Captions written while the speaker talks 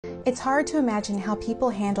It's hard to imagine how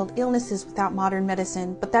people handled illnesses without modern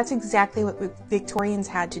medicine, but that's exactly what Victorians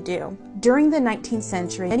had to do. During the 19th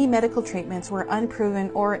century, many medical treatments were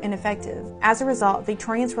unproven or ineffective. As a result,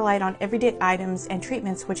 Victorians relied on everyday items and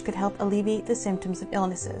treatments which could help alleviate the symptoms of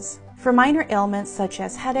illnesses. For minor ailments such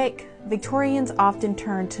as headache, Victorians often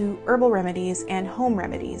turned to herbal remedies and home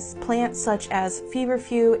remedies. Plants such as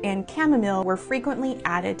feverfew and chamomile were frequently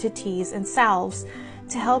added to teas and salves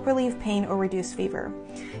to help relieve pain or reduce fever.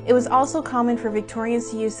 It was also common for Victorians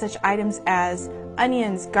to use such items as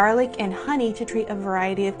onions, garlic, and honey to treat a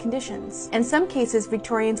variety of conditions. In some cases,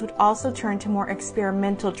 Victorians would also turn to more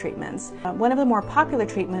experimental treatments. One of the more popular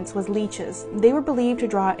treatments was leeches. They were believed to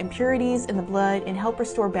draw impurities in the blood and help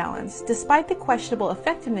restore balance. Despite the questionable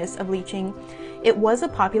effectiveness of leeching, it was a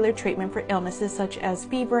popular treatment for illnesses such as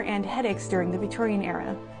fever and headaches during the Victorian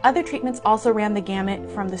era. Other treatments also ran the gamut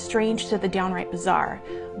from the strange to the downright bizarre.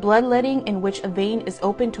 Bloodletting, in which a vein is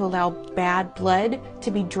opened to allow bad blood to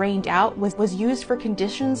be drained out, was used for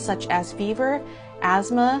conditions such as fever,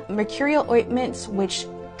 asthma. Mercurial ointments, which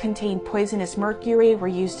contained poisonous mercury, were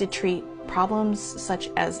used to treat problems such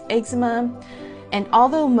as eczema. And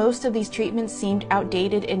although most of these treatments seemed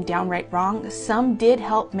outdated and downright wrong, some did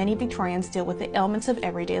help many Victorians deal with the ailments of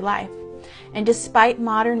everyday life. And despite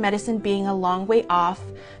modern medicine being a long way off,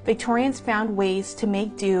 Victorians found ways to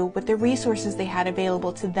make do with the resources they had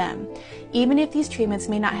available to them. Even if these treatments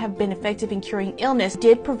may not have been effective in curing illness,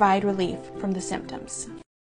 did provide relief from the symptoms.